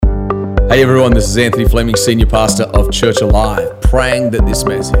Hey everyone, this is Anthony Fleming, Senior Pastor of Church Alive, praying that this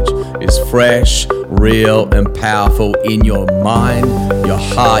message is fresh, real, and powerful in your mind, your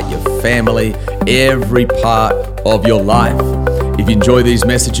heart, your family, every part of your life. If you enjoy these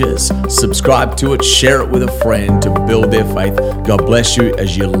messages, subscribe to it, share it with a friend to build their faith. God bless you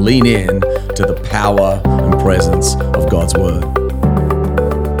as you lean in to the power and presence of God's Word.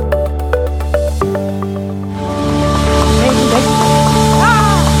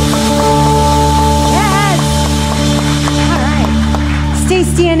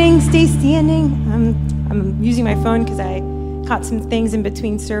 Stay standing. I'm using my phone because I caught some things in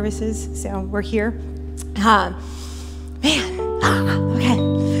between services, so we're here. Okay.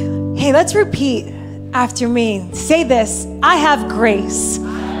 Hey, let's repeat after me. Say this: I have grace.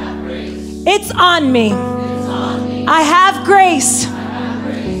 It's on me. I have grace.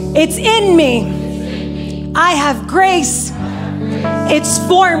 It's in me. I have grace. It's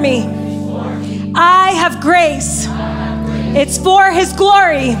for me. I have grace. It's for His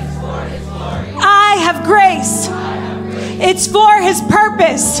glory. I have grace. It's for His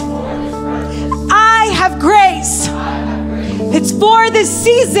purpose. I have grace. It's for this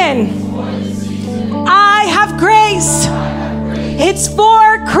season. I have grace. It's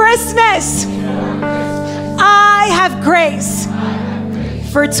for Christmas. I have grace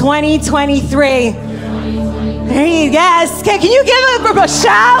for 2023. Yes. Can you give it a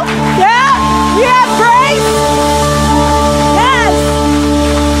shout? Yeah. You have grace.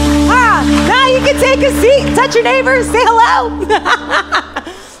 Take a seat, touch your neighbors, say hello.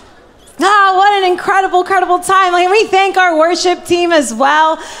 What an incredible time. Can we thank our worship team as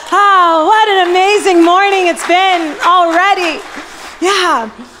well? What an amazing morning it's been already. Yeah.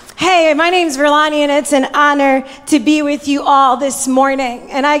 Hey, my name's Verlani, and it's an honor to be with you all this morning.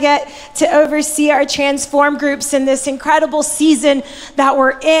 And I get to oversee our Transform groups in this incredible season that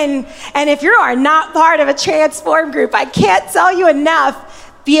we're in. And if you are not part of a Transform group, I can't tell you enough.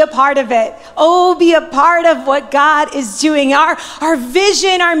 Be a part of it. Be a part of what God is doing. Our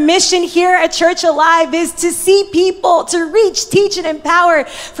vision, our mission here at Church Alive is to see people, to reach, teach, and empower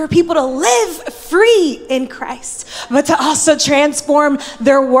for people to live free in Christ, but to also transform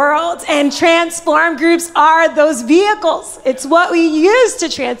their world. And Transform groups are those vehicles. It's what we use to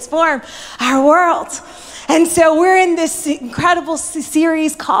transform our world. And so we're in this incredible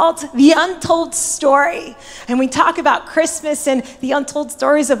series called The Untold Story. And we talk about Christmas and the untold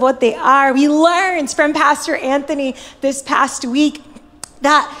stories of what they are. We learned from Pastor Anthony this past week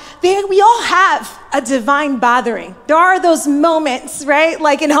that we all have a divine bothering. There are those moments, right?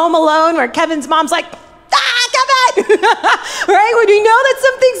 Like in Home Alone where Kevin's mom's like, Kevin! Right? When we know that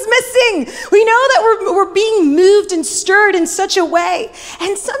something's missing. We know that we're being moved and stirred in such a way.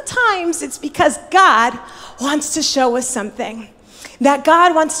 And sometimes it's because God wants to show us something. That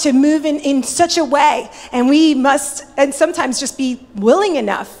God wants to move in such a way. And we must, and sometimes just be willing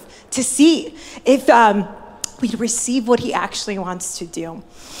enough to see if we receive what He actually wants to do.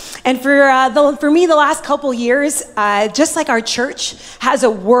 And for me, the last couple years, just like our church has a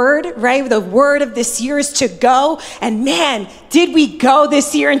word, right? The word of this year is to go. And man, did we go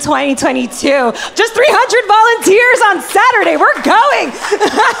this year in 2022. Just 300 volunteers on Saturday. We're going.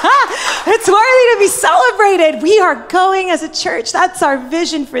 It's worthy to be celebrated. We are going as a church. That's our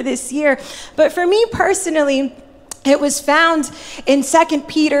vision for this year. But for me personally, it was found in 2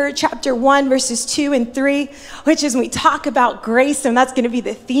 Peter chapter 1, verses 2 and 3, which is when we talk about grace, and that's going to be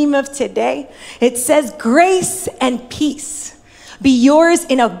the theme of today. It says, grace and peace be yours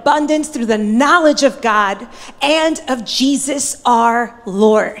in abundance through the knowledge of God and of Jesus our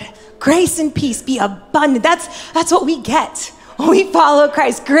Lord. Grace and peace be abundant. That's what we get when we follow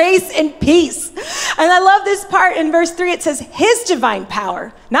Christ. Grace and peace. And I love this part in verse 3. It says, His divine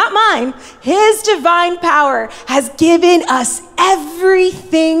power, not mine, His divine power has given us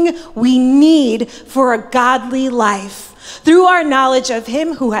everything we need for a godly life through our knowledge of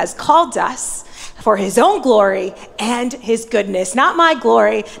Him who has called us for His own glory and His goodness. Not my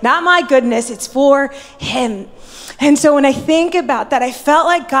glory, not my goodness, it's for Him. And so when I think about that, I felt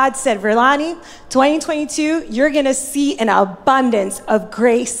like God said, Verlani, 2022, you're going to see an abundance of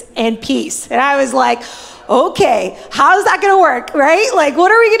grace and peace. And I was like, okay, how's that going to work, right? Like,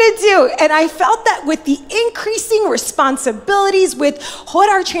 what are we going to do? And I felt that with the increasing responsibilities with what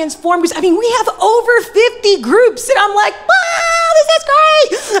our Transform groups, we have over 50 groups. And I'm like, wow, this is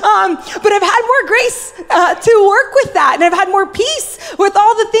great. But I've had more grace to work with that. And I've had more peace with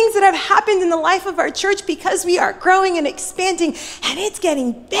all the things that have happened in the life of our church because we are growing and expanding. And it's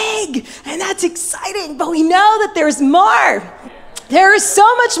getting big. And that's exciting. But we know that there's more. There is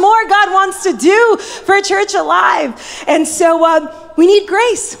so much more God wants to do for Church Alive. And so we need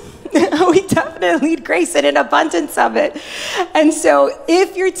grace. We definitely need grace and an abundance of it. And so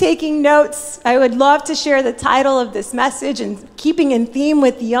if you're taking notes, I would love to share the title of this message, and keeping in theme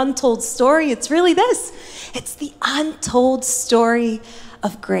with the untold story, it's really this. It's the untold story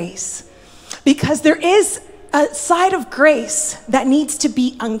of grace. Because there is a side of grace that needs to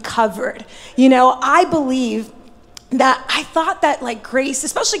be uncovered. I believe that I thought that like grace,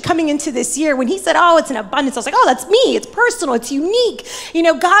 especially coming into this year, when he said, oh, it's an abundance, I was like, oh, that's me, it's personal, it's unique.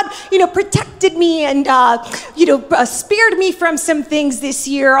 God, protected me and, spared me from some things this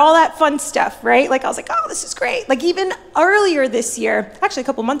year, all that fun stuff, right? Like, I was like, oh, this is great. Like even earlier this year, actually a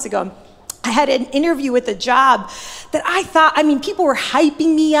couple months ago, I had an interview with a job that I thought, people were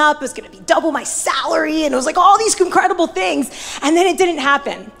hyping me up. It was going to be double my salary. And it was like all these incredible things. And then it didn't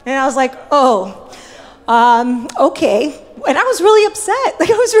happen. And I was like, okay. And I was really upset.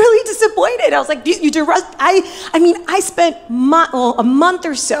 Like I was really disappointed. I was like, I spent a month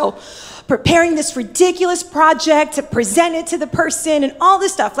or so preparing this ridiculous project to present it to the person and all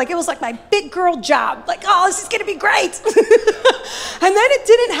this stuff. Like it was like my big girl job. Like, oh, this is going to be great. And then it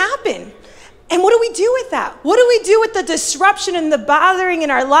didn't happen. And what do we do with that? What do we do with the disruption and the bothering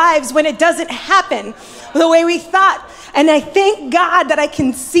in our lives when it doesn't happen the way we thought? And I thank God that I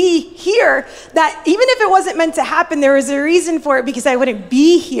can see here that even if it wasn't meant to happen, there was a reason for it, because I wouldn't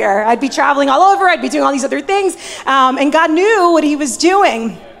be here. I'd be traveling all over. I'd be doing all these other things. And God knew what he was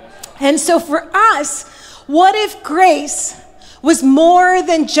doing. And so for us, what if grace was more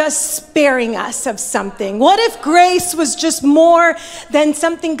than just sparing us of something? What if grace was just more than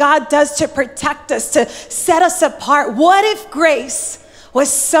something God does to protect us, to set us apart? What if grace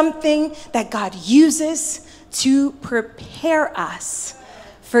was something that God uses to prepare us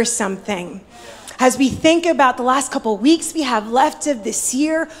for something? As we think about the last couple of weeks we have left of this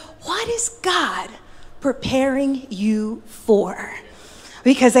year, what is God preparing you for?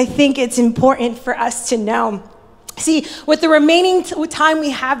 Because I think it's important for us to know. See, with the remaining time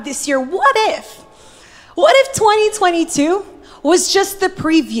we have this year, what if 2022 was just the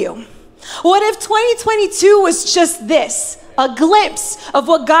preview? What if 2022 was just this, a glimpse of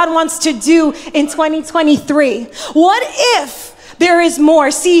what God wants to do in 2023? What if there is more?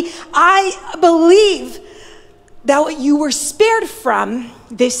 See, I believe that what you were spared from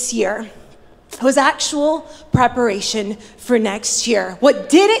this year was actual preparation for next year. What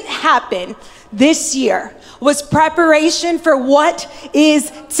didn't happen this year was preparation for what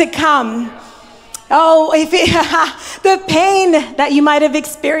is to come. Oh, the pain that you might have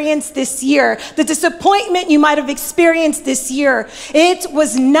experienced this year, the disappointment you might have experienced this year, it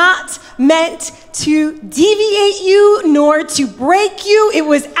was not meant to deviate you nor to break you. It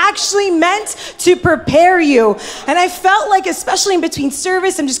was actually meant to prepare you. And I felt like, especially in between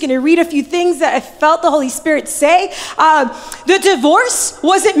service, I'm just going to read a few things that I felt the Holy Spirit say. The divorce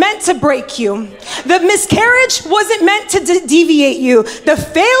wasn't meant to break you. The miscarriage wasn't meant to deviate you. The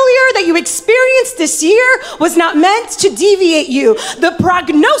failure that you experienced this year was not meant to deviate you. The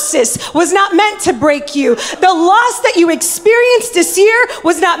prognosis was not meant to break you. The loss that you experienced this year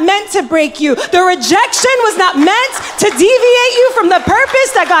was not meant to break you. The rejection was not meant to deviate you from the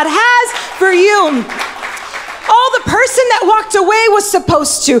purpose that God has for you. The person that walked away was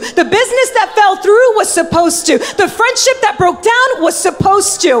supposed to. The business that fell through was supposed to. The friendship that broke down was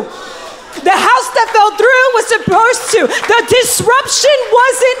supposed to. The house that fell through was supposed to. The disruption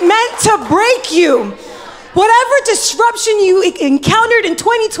wasn't meant to break you. Whatever disruption you encountered in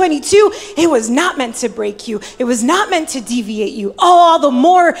 2022, it was not meant to break you. It was not meant to deviate you. All the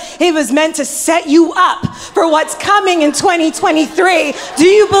more, it was meant to set you up for what's coming in 2023. Do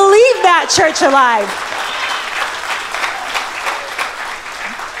you believe that, Church Alive?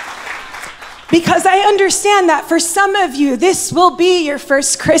 Because I understand that for some of you, this will be your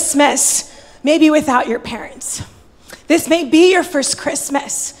first Christmas, maybe without your parents. This may be your first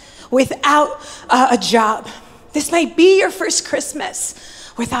Christmas without a job. This might be your first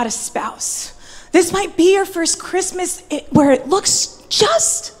Christmas without a spouse. This might be your first Christmas where it looks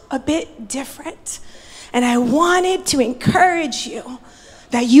just a bit different. And I wanted to encourage you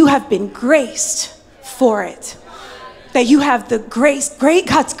that you have been graced for it. That you have the grace,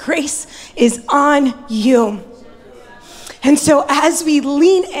 God's grace is on you. And so as we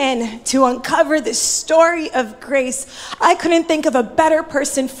lean in to uncover this story of grace, I couldn't think of a better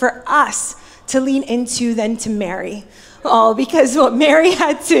person for us to lean into than to Mary. Oh, because what Mary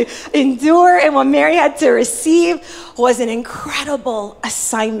had to endure and what Mary had to receive was an incredible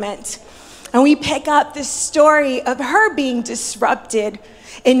assignment. And we pick up this story of her being disrupted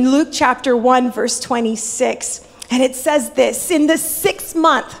in Luke chapter 1, verse 26. And it says this: in the 6th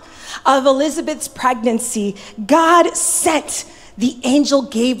month of Elizabeth's pregnancy, God sent the angel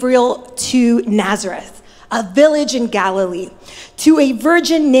Gabriel to Nazareth, a village in Galilee, to a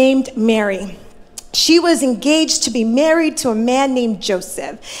virgin named Mary. She was engaged to be married to a man named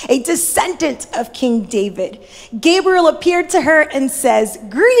Joseph, a descendant of King David. Gabriel appeared to her and says,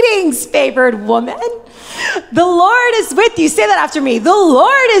 "Greetings, favored woman. The Lord is with you." Say that after me. The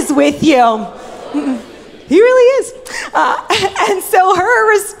Lord is with you. He really is. And so her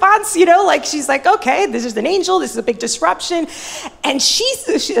response, she's like, okay, this is an angel. This is a big disruption. And she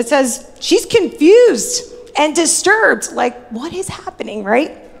says she's confused and disturbed. Like, what is happening,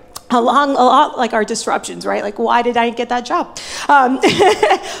 right? A lot like our disruptions, right? Like, why did I get that job?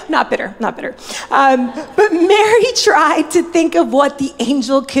 Not bitter. But Mary tried to think of what the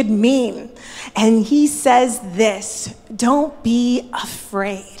angel could mean. And he says this, "Don't be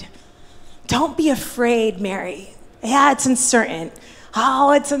afraid. Don't be afraid, Mary. Yeah, it's uncertain.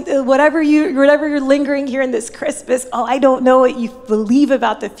 Oh, it's whatever you're lingering here in this Christmas. Oh, I don't know what you believe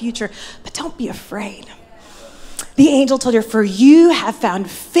about the future, but don't be afraid." The angel told her, "For you have found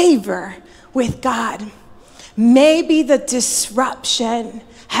favor with God." Maybe the disruption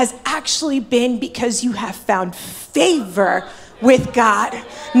has actually been because you have found favor with God.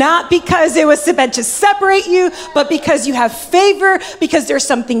 Not because it was meant to separate you, but because you have favor, because there's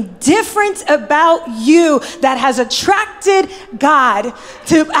something different about you that has attracted God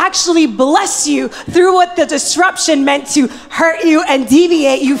to actually bless you through what the disruption meant to hurt you and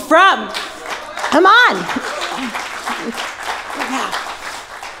deviate you from. Come on. Yeah.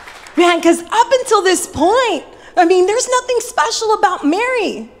 Man, because up until this point, there's nothing special about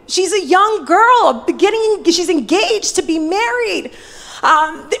Mary. She's a young girl, she's engaged to be married.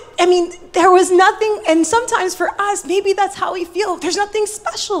 There was nothing, and sometimes for us, maybe that's how we feel. There's nothing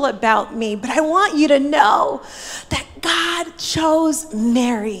special about me, but I want you to know that God chose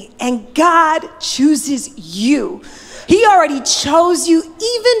Mary, and God chooses you. He already chose you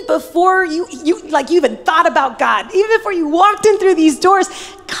even before you even thought about God. Even before you walked in through these doors,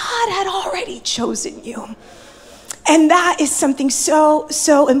 God had already chosen you. And that is something so,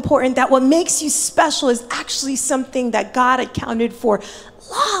 so important, that what makes you special is actually something that God accounted for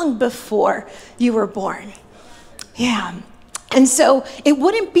long before you were born. Yeah. And so it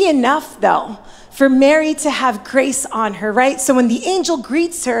wouldn't be enough, though, for Mary to have grace on her, right? So when the angel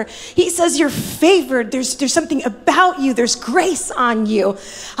greets her, he says, "You're favored. There's something about you. There's grace on you."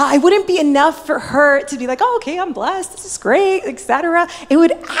 It wouldn't be enough for her to be like, "Oh, okay, I'm blessed. This is great," etc. It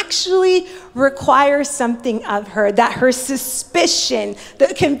would actually require something of her, that her suspicion, the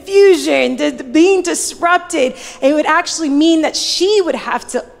confusion, the being disrupted, it would actually mean that she would have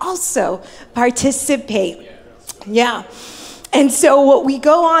to also participate. Yeah. And so what we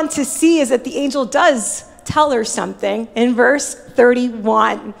go on to see is that the angel does tell her something in verse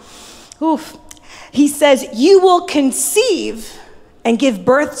 31. Oof. He says, "You will conceive and give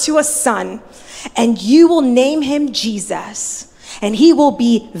birth to a son, and you will name him Jesus, and he will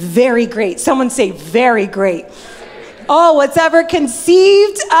be very great." Someone say, very great. Oh, what's ever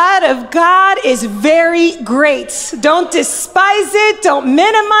conceived out of God is very great. Don't despise it. Don't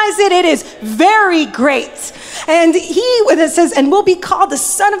minimize it. It is very great. And when it says, "and will be called the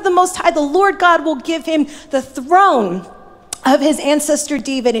Son of the Most High, the Lord God will give him the throne of his ancestor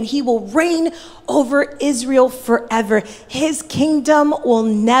David, and he will reign over Israel forever. His kingdom will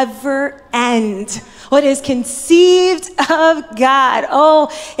never end." What is conceived of God,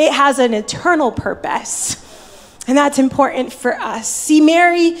 it has an eternal purpose. And that's important for us. See,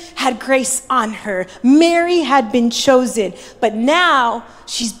 Mary had grace on her. Mary had been chosen. But now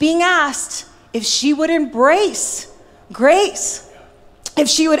she's being asked if she would embrace grace, if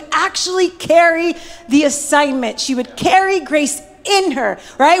she would actually carry the assignment. She would carry grace in her,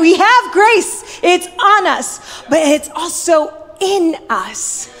 right? We have grace. It's on us, but it's also in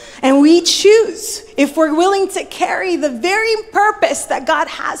us. And we choose if we're willing to carry the very purpose that God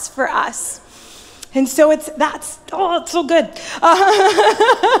has for us. And so it's so good.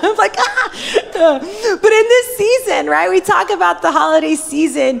 I'm like, But in this season, right, we talk about the holiday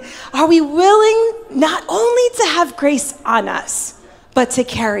season. Are we willing not only to have grace on us, but to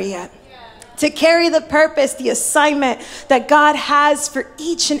carry it? To carry the purpose, the assignment that God has for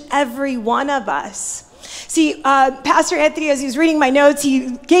each and every one of us. See, Pastor Anthony, as he was reading my notes,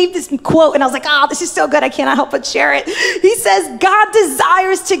 he gave this quote, and I was like, this is so good, I cannot help but share it. He says, "God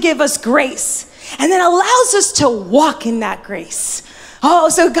desires to give us grace, and then allows us to walk in that grace."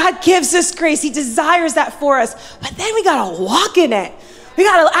 So God gives us grace. He desires that for us. But then we got to walk in it. We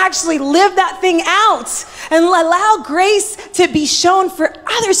got to actually live that thing out and allow grace to be shown for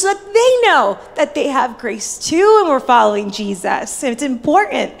others so that they know that they have grace too, and we're following Jesus. It's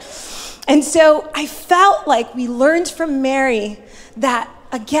important. And so I felt like we learned from Mary that,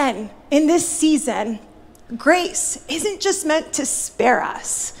 again, in this season, grace isn't just meant to spare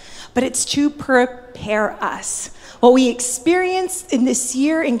us, but it's to prepare us. What we experienced in this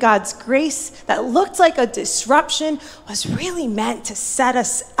year in God's grace that looked like a disruption was really meant to set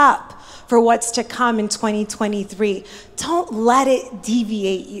us up for what's to come in 2023. Don't let it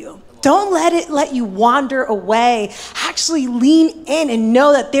deviate you. Don't let it let you wander away. Actually lean in and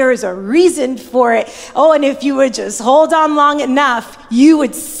know that there is a reason for it. Oh, and if you would just hold on long enough, you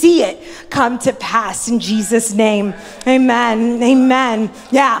would see it come to pass in Jesus' name. Amen. Amen.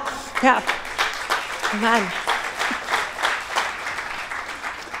 Yeah. Amen.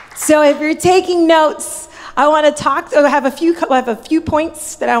 So if you're taking notes, I want to I have a few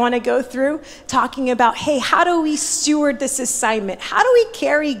points that I want to go through, talking about, hey, how do we steward this assignment? How do we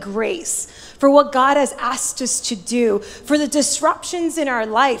carry grace for what God has asked us to do, for the disruptions in our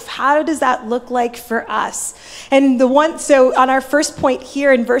life? How does that look like for us? And so on our first point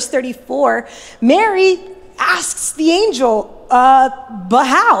here in verse 34, Mary asks the angel, but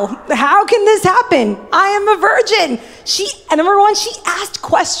how? How can this happen? I am a virgin. And number one, she asked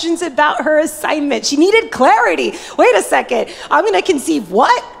questions about her assignment. She needed clarity. Wait a second. I'm going to conceive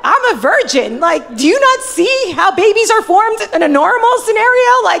what? I'm a virgin. Like, do you not see how babies are formed in a normal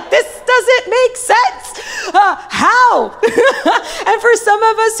scenario? Like, this doesn't make sense. How? And for some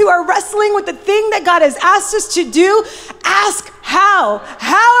of us who are wrestling with the thing that God has asked us to do, ask how.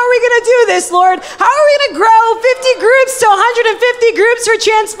 How are we going to do this, Lord? How are we going to grow 50 groups to 150 groups for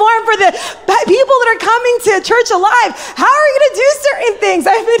Transform for the people that are coming to Church Alive? How are we going to do certain things?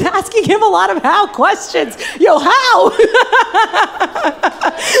 I've been asking him a lot of how questions. How?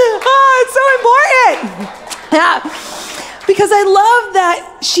 Oh, it's so important. Yeah. Because I love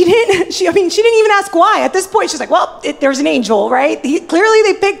that she didn't even ask why. At this point, she's like, well, there's an angel, right? Clearly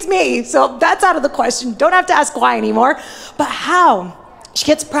they picked me, so that's out of the question. Don't have to ask why anymore. But how? She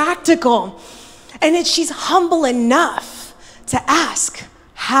gets practical. And then she's humble enough to ask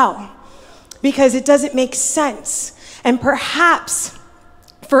how, because it doesn't make sense. And perhaps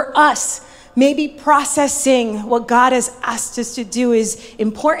for us, maybe processing what God has asked us to do is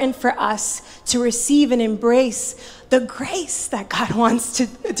important for us to receive and embrace the grace that God wants to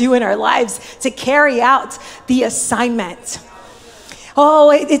do in our lives to carry out the assignment.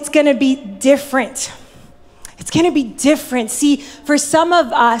 Oh, it's going to be different. It's going to be different. See, for some of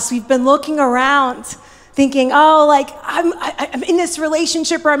us, we've been looking around thinking, oh, like I'm in this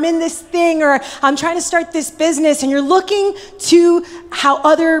relationship, or I'm in this thing, or I'm trying to start this business, and you're looking to how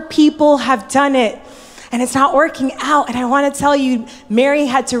other people have done it, and it's not working out. And I want to tell you, Mary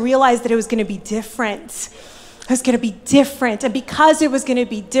had to realize that it was going to be different. It was going to be different. And because it was going to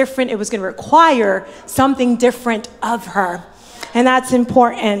be different, it was going to require something different of her. And that's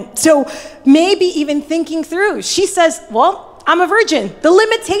important. So maybe even thinking through, she says, well, I'm a virgin. The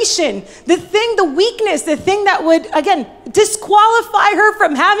limitation, the thing, the weakness, the thing that would, again, disqualify her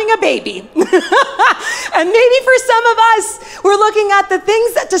from having a baby. And maybe for some of us, we're looking at the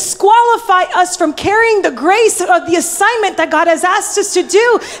things that disqualify us from carrying the grace of the assignment that God has asked us to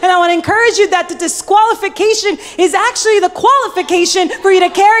do. And I want to encourage you that the disqualification is actually the qualification for you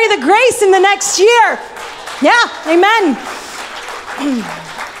to carry the grace in the next year. Yeah, amen.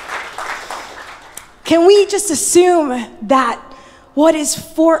 Can we just assume that what is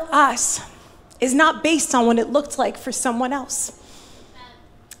for us is not based on what it looked like for someone else?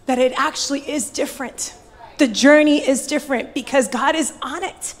 That it actually is different. The journey is different because God is on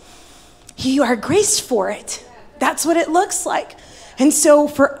it. You are graced for it. That's what it looks like. And so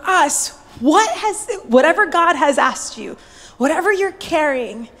for us, whatever God has asked you, whatever you're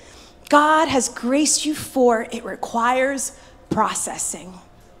carrying, God has graced you for, it requires processing.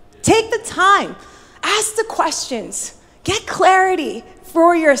 Take the time. Ask the questions. Get clarity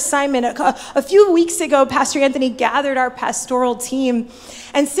for your assignment. A few weeks ago, Pastor Anthony gathered our pastoral team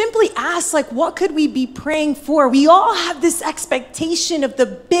and simply asked, like, what could we be praying for? We all have this expectation of the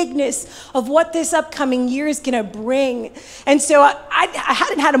bigness of what this upcoming year is going to bring. And so I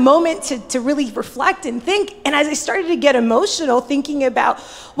hadn't had a moment to really reflect and think. And as I started to get emotional thinking about,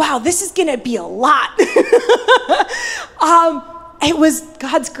 wow, this is going to be a lot. It was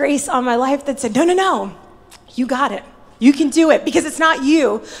God's grace on my life that said, no, you got it. You can do it because it's not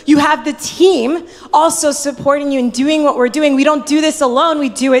you. You have the team also supporting you and doing what we're doing. We don't do this alone. We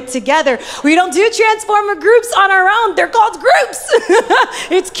do it together. We don't do Transformer groups on our own. They're called groups.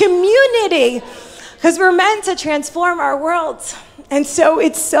 It's community because we're meant to transform our world. And so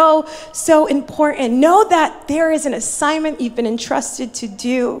it's so important. Know that there is an assignment you've been entrusted to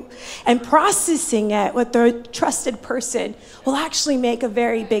do, and processing it with the trusted person will actually make a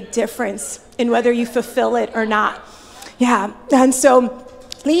very big difference in whether you fulfill it or not. Yeah, and so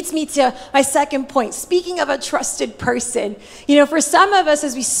leads me to my second point. Speaking of a trusted person, for some of us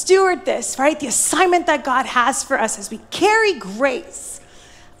as we steward this, right, the assignment that God has for us as we carry grace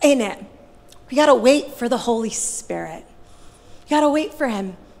in it, we got to wait for the Holy Spirit. You got to wait for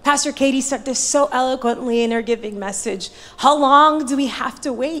him. Pastor Katie said this so eloquently in her giving message. How long do we have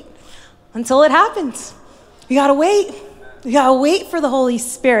to wait until it happens? You got to wait. You gotta wait for the Holy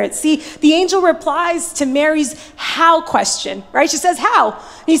Spirit. See, the angel replies to Mary's how question, right? She says, how?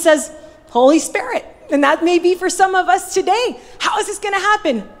 And he says, Holy Spirit. And that may be for some of us today. How is this gonna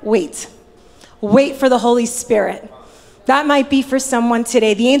happen? Wait. Wait for the Holy Spirit. That might be for someone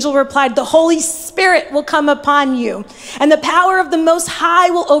today. The angel replied, the Holy Spirit will come upon you, and the power of the Most High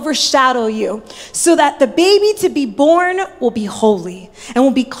will overshadow you, so that the baby to be born will be holy and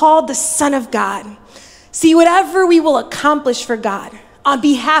will be called the Son of God. See, whatever we will accomplish for God, on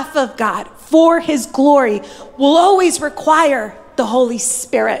behalf of God, for his glory, will always require the Holy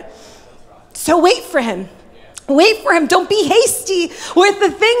Spirit. So wait for him. Wait for him. Don't be hasty with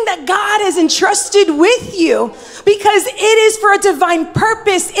the thing that God has entrusted with you, because it is for a divine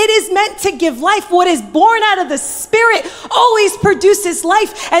purpose. It is meant to give life. What is born out of the Spirit always produces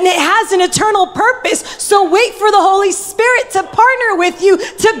life, and it has an eternal purpose. So wait for the Holy Spirit to partner with you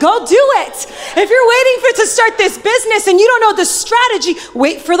to go do it. If you're waiting to start this business and you don't know the strategy,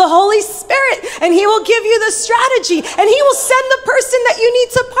 wait for the Holy Spirit, and he will give you the strategy, and he will send the person that you need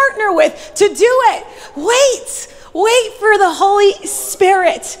to partner with to do it. Wait for the Holy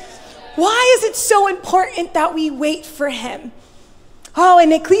Spirit. Why is it so important that we wait for him? Oh,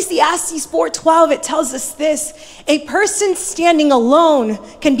 in Ecclesiastes 4:12, it tells us this: a person standing alone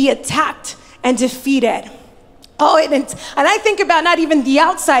can be attacked and defeated. Oh, and I think about not even the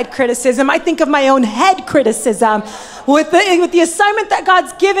outside criticism. I think of my own head criticism. With the assignment that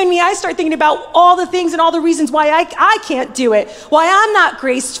God's given me, I start thinking about all the things and all the reasons why I can't do it, why I'm not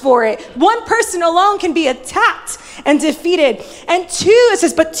graced for it. One person alone can be attacked and defeated. And it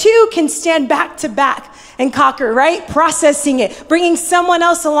says, but two can stand back to back and conquer, right? Processing it, bringing someone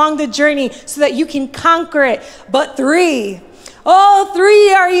else along the journey so that you can conquer it. But three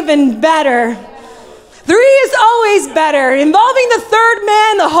are even better. 3 is always better. Involving the third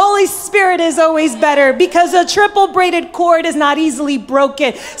man, the Holy Spirit, is always better, because a triple braided cord is not easily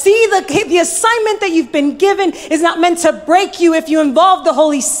broken. See, the assignment that you've been given is not meant to break you if you involve the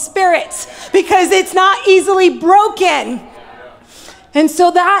Holy Spirit, because it's not easily broken. And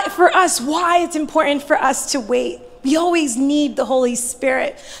so that, for us, why it's important for us to wait. We always need the Holy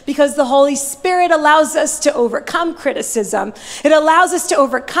Spirit, because the Holy Spirit allows us to overcome criticism. It allows us to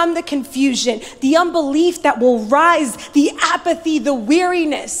overcome the confusion, the unbelief that will rise, the apathy, the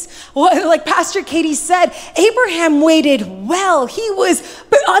weariness. Well, like Pastor Katie said, Abraham waited well. He was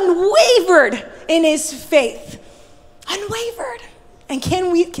unwavered in his faith. Unwavered. And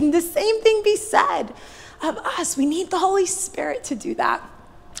can the same thing be said of us? We need the Holy Spirit to do that.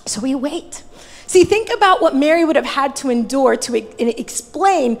 So we wait. See, think about what Mary would have had to endure to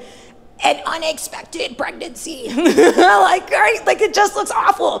explain an unexpected pregnancy. Like it just looks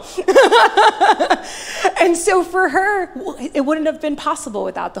awful. And so for her, it wouldn't have been possible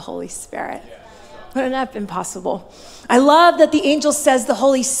without the Holy Spirit. Wouldn't have been possible. I love that the angel says the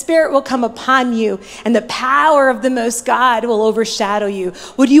Holy Spirit will come upon you, and the power of the Most God will overshadow you.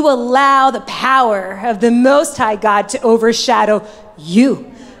 Would you allow the power of the Most High God to overshadow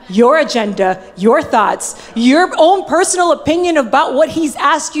you? Your agenda, your thoughts, your own personal opinion about what he's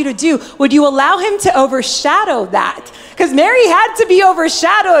asked you to do. Would you allow him to overshadow that? Because Mary had to be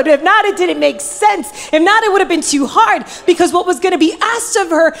overshadowed. If not, it didn't make sense. If not, it would have been too hard, because what was going to be asked of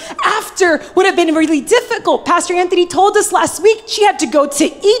her after would have been really difficult. Pastor Anthony told us last week she had to go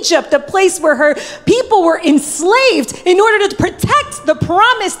to Egypt, the place where her people were enslaved, in order to protect the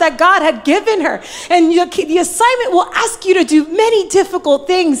promise that God had given her. And the assignment will ask you to do many difficult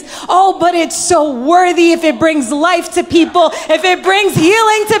things. Oh, but it's so worthy if it brings life to people, if it brings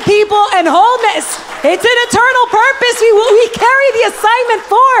healing to people and wholeness. It's an eternal purpose we carry the assignment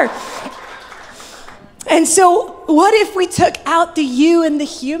for. And so what if we took out the you and the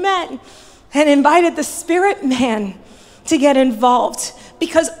human and invited the spirit man to get involved?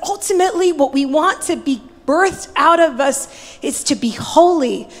 Because ultimately what we want to be birthed out of us is to be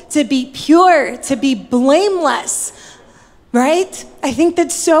holy, to be pure, to be blameless. right? I think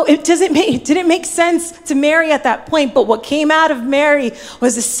that's so, it didn't make sense to Mary at that point, but what came out of Mary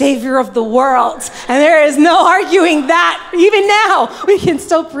was the Savior of the world. And there is no arguing that. Even now, we can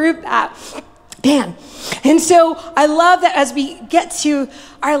still prove that. Man. And so I love that as we get to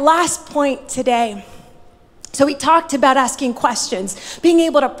our last point today. So we talked about asking questions, being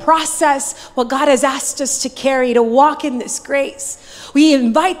able to process what God has asked us to carry, to walk in this grace. We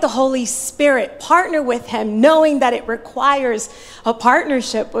invite the Holy Spirit, partner with him, knowing that it requires a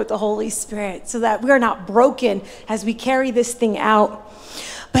partnership with the Holy Spirit so that we're not broken as we carry this thing out.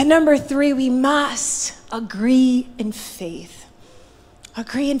 But number 3, we must agree in faith.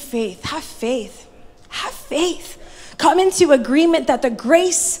 Agree in faith. Have faith. Have faith. Come into agreement that the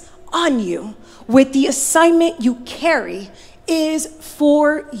grace on you with the assignment you carry is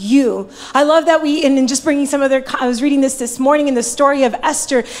for you. I love that and just bringing some other, I was reading this morning in the story of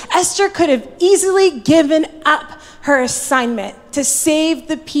Esther. Esther could have easily given up her assignment to save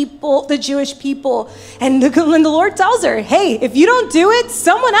the people, the Jewish people. And the Lord tells her, hey, if you don't do it,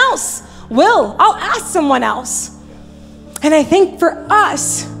 someone else will. I'll ask someone else. And I think for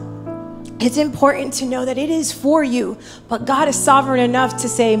us, it's important to know that it is for you, but God is sovereign enough to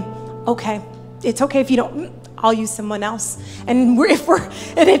say, okay, it's okay if you don't, I'll use someone else. And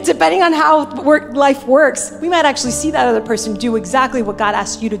depending on how life works, we might actually see that other person do exactly what God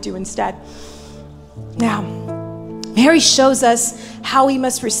asked you to do instead. Now, Mary shows us how we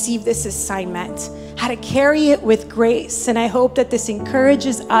must receive this assignment, how to carry it with grace. And I hope that this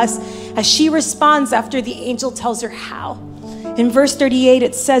encourages us as she responds after the angel tells her how. In verse 38,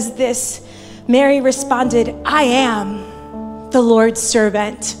 it says this, Mary responded, I am the Lord's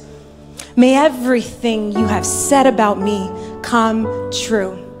servant. May everything you have said about me come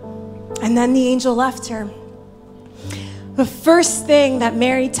true. And then the angel left her. The first thing that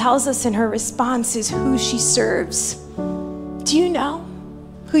Mary tells us in her response is who she serves. Do you know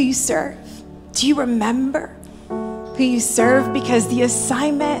who you serve? Do you remember who you serve? Because the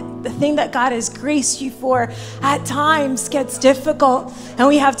assignment, the thing that God has graced you for, at times gets difficult. And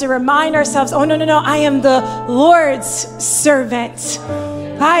we have to remind ourselves, oh, no, I am the Lord's servant.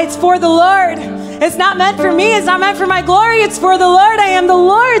 It's for the Lord. It's not meant for me. It's not meant for my glory. It's for the Lord. I am the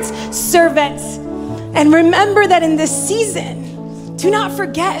Lord's servant. And remember that in this season, do not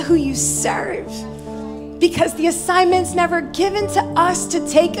forget who you serve, because the assignment's never given to us to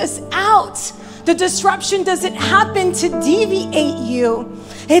take us out. The disruption doesn't happen to deviate you.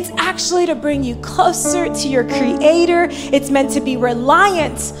 It's actually to bring you closer to your Creator. It's meant to be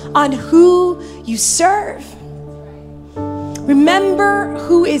reliant on who you serve. Remember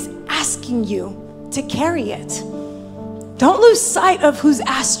who is asking you to carry it. Don't lose sight of who's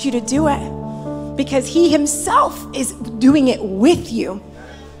asked you to do it, because He Himself is doing it with you.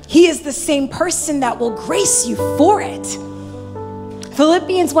 He is the same person that will grace you for it.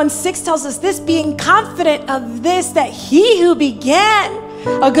 Philippians 1:6 tells us this, being confident of this, that He who began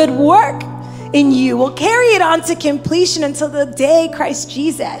a good work in you will carry it on to completion until the day Christ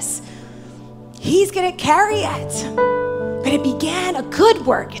Jesus. He's going to carry it. But it began a good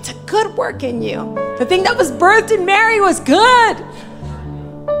work. It's a good work in you. The thing that was birthed in Mary was good.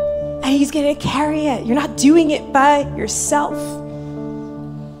 And He's going to carry it. You're not doing it by yourself.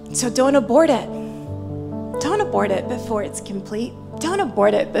 So don't abort it. Don't abort it before it's complete. Don't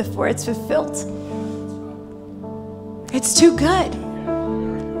abort it before it's fulfilled. It's too good.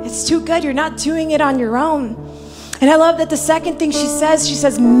 It's too good. You're not doing it on your own. And I love that the second thing she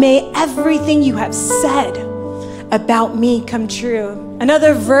says, may everything you have said about me come true.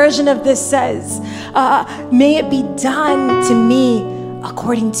 Another version of this says, may it be done to me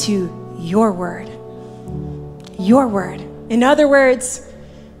according to your word. Your word. In other words,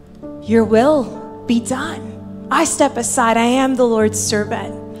 your will be done. I step aside. I am the Lord's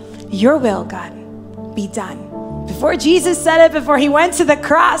servant. Your will, God, be done. Before Jesus said it, before He went to the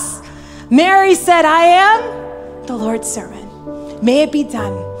cross, Mary said, I am the Lord's servant. May it be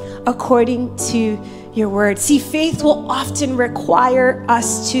done according to your word. See, faith will often require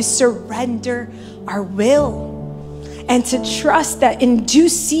us to surrender our will and to trust that in due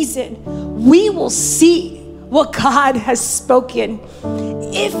season, we will see what God has spoken,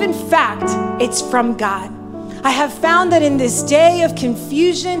 if in fact it's from God. I have found that in this day of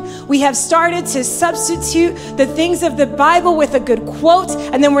confusion, we have started to substitute the things of the Bible with a good quote,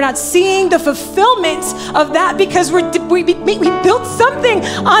 and then we're not seeing the fulfillment of that because we built something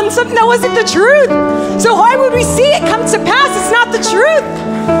on something that wasn't the truth. So why would we see it come to pass? It's not the truth.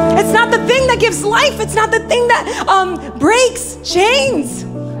 It's not the thing that gives life. It's not the thing that breaks chains.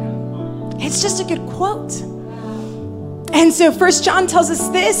 It's just a good quote. And so 1 John tells us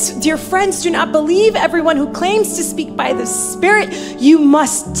this, dear friends, do not believe everyone who claims to speak by the Spirit. You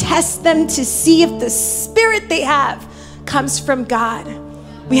must test them to see if the Spirit they have comes from God.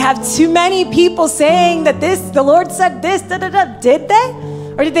 We have too many people saying that the Lord said this, Did they?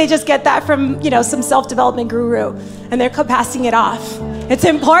 Or did they just get that from, some self-development guru and they're passing it off? It's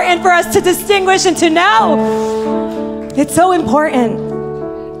important for us to distinguish and to know. It's so important.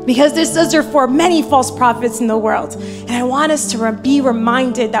 Because this says there are many false prophets in the world. And I want us to be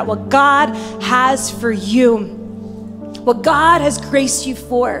reminded that what God has for you, what God has graced you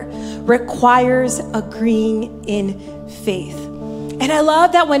for, requires agreeing in faith. And I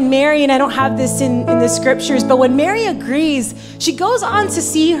love that when Mary, and I don't have this in the scriptures, but when Mary agrees, she goes on to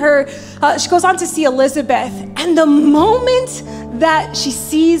see Elizabeth. And the moment that she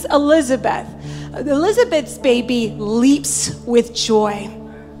sees Elizabeth's baby leaps with joy.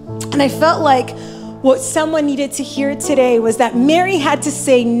 And I felt like what someone needed to hear today was that Mary had to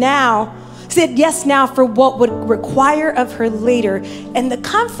said yes now for what would require of her later. And the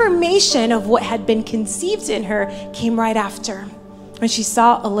confirmation of what had been conceived in her came right after when she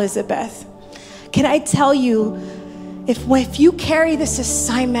saw Elizabeth. Can I tell you, if you carry this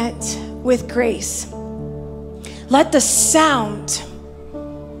assignment with grace, let the sound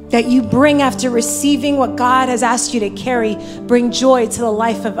that you bring after receiving what God has asked you to carry bring joy to the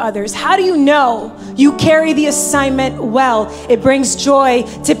life of others. How do you know you carry the assignment well? It brings joy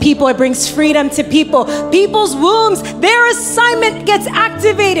to people. It brings freedom to people. People's wombs, their assignment gets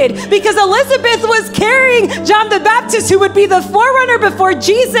activated because Elizabeth was carrying John the Baptist, who would be the forerunner before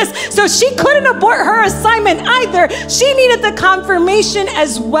Jesus. So she couldn't abort her assignment either. She needed the confirmation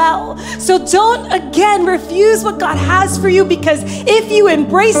as well. So don't again refuse what God has for you, because if you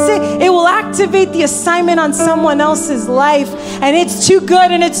embrace it will activate the assignment on someone else's life. And it's too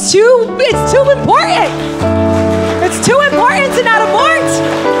good and it's too important. It's too important to not abort.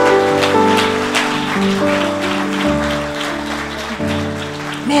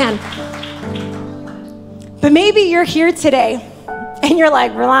 Man. But maybe you're here today and you're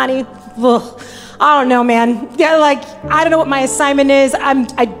like, Relani, I don't know, man. Yeah, I don't know what my assignment is.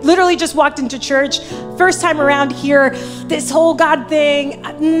 I literally just walked into church. First time around here, this whole God thing.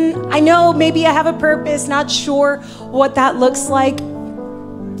 I know maybe I have a purpose, not sure what that looks like.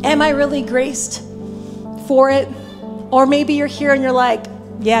 Am I really graced for it? Or maybe you're here and you're like,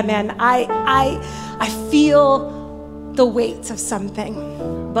 yeah, man, I feel the weight of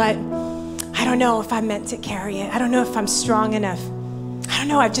something, but I don't know if I'm meant to carry it. I don't know if I'm strong enough. I don't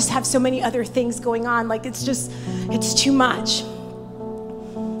know, I just have so many other things going on. It's too much.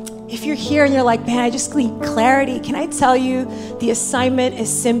 If you're here and you're like, man, I just need clarity, can I tell you the assignment is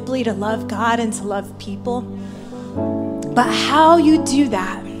simply to love God and to love people? But how you do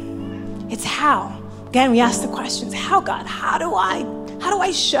that, it's how. Again, we ask the questions, how, God? How do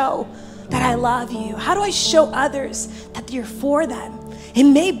I show that I love you? How do I show others that you're for them? It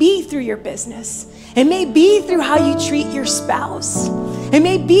may be through your business. It may be through how you treat your spouse. It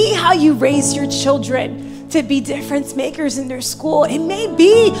may be how you raise your children to be difference makers in their school. It may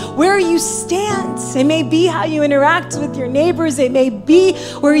be where you stand. It may be how you interact with your neighbors. It may be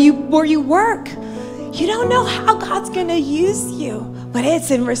where you work. You don't know how God's gonna use you, but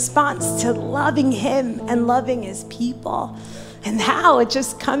it's in response to loving Him and loving His people. And how it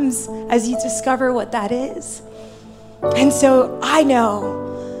just comes as you discover what that is. And so I know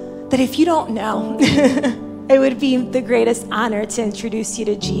that if you don't know, it would be the greatest honor to introduce you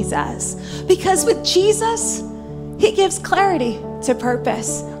to Jesus. Because with Jesus, He gives clarity to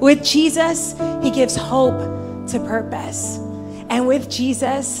purpose. With Jesus, He gives hope to purpose. And with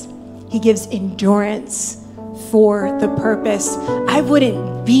Jesus, He gives endurance for the purpose. I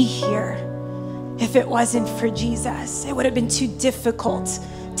wouldn't be here if it wasn't for Jesus. It would have been too difficult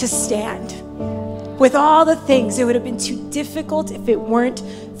to stand. With all the things, it would have been too difficult if it weren't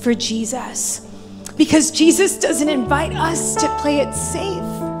for Jesus. Because Jesus doesn't invite us to play it safe.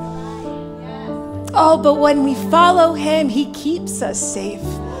 Oh, but when we follow Him, He keeps us safe.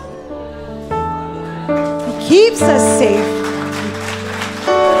 He keeps us safe.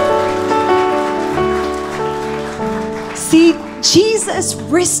 See, Jesus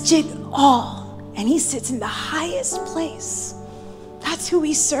risked it all, and He sits in the highest place. That's who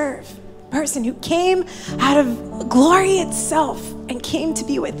we serve. Person who came out of glory itself and came to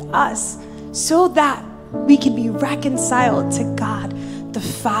be with us so that we can be reconciled to God the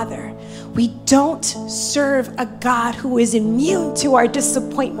Father. We don't serve a God who is immune to our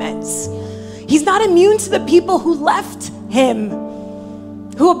disappointments. He's not immune to the people who left Him,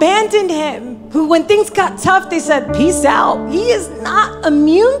 who abandoned Him, who when things got tough, they said, peace out. He is not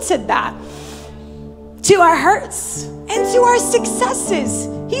immune to that. to our hurts and to our successes.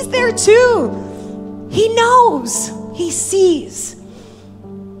 He's there too. He knows, he sees.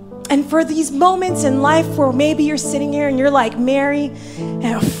 And for these moments in life where maybe you're sitting here and you're like Mary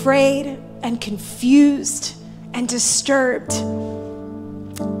and afraid and confused and disturbed,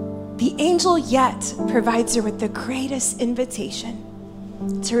 the angel yet provides her with the greatest invitation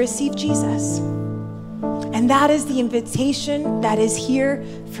to receive Jesus. And that is the invitation that is here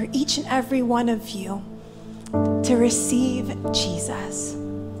for each and every one of you, to receive Jesus,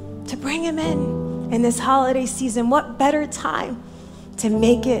 to bring him in this holiday season. What better time to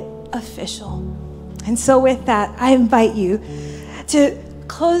make it official? And so with that, I invite you to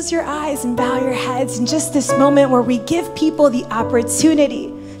close your eyes and bow your heads in just this moment where we give people the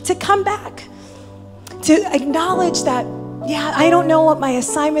opportunity to come back, to acknowledge that, yeah, I don't know what my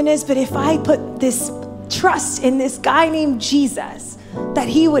assignment is, but if I put this trust in this guy named Jesus, that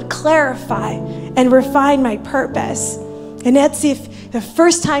he would clarify and refine my purpose. And that's if the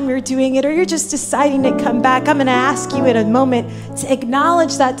first time you're doing it or you're just deciding to come back, I'm gonna ask you in a moment to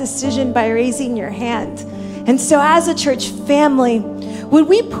acknowledge that decision by raising your hand. And so as a church family, would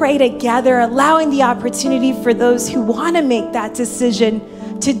we pray together, allowing the opportunity for those who wanna make that decision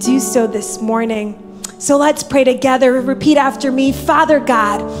to do so this morning? So let's pray together. Repeat after me. Father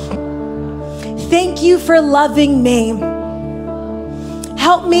God, thank you for loving me.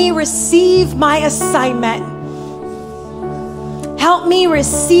 Help me receive my assignment. Help me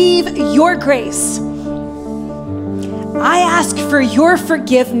receive your grace. I ask for your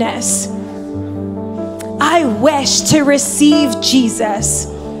forgiveness. I wish to receive Jesus.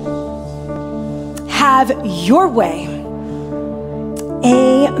 Have your way.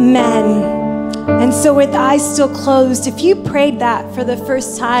 Amen. And so with eyes still closed, if you prayed that for the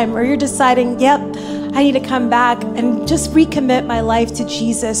first time, or you're deciding, yep, I need to come back and just recommit my life to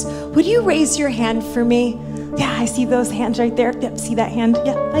Jesus, would you raise your hand for me? Yeah, I see those hands right there. Yep, see that hand?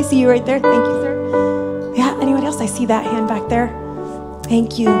 Yeah, I see you right there. Thank you, sir. Yeah, anyone else? I see that hand back there.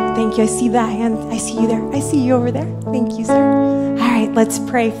 Thank you. Thank you. I see that hand. I see you there. I see you over there. Thank you, sir. All right, let's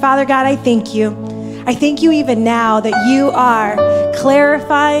pray. Father God, I thank you. I thank you even now that you are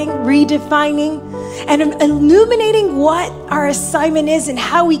clarifying, redefining, and illuminating what our assignment is and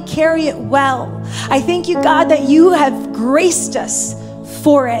how we carry it well. I thank you, God, that you have graced us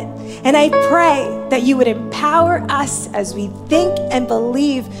for it. And I pray that you would empower us as we think and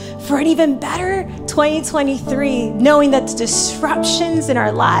believe for an even better 2023, knowing that the disruptions in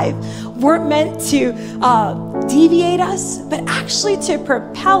our life weren't meant to deviate us, but actually to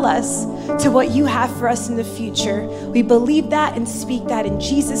propel us to what you have for us in the future. We believe that and speak that. In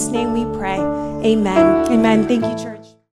Jesus' name we pray. Amen. Amen. Thank you, church.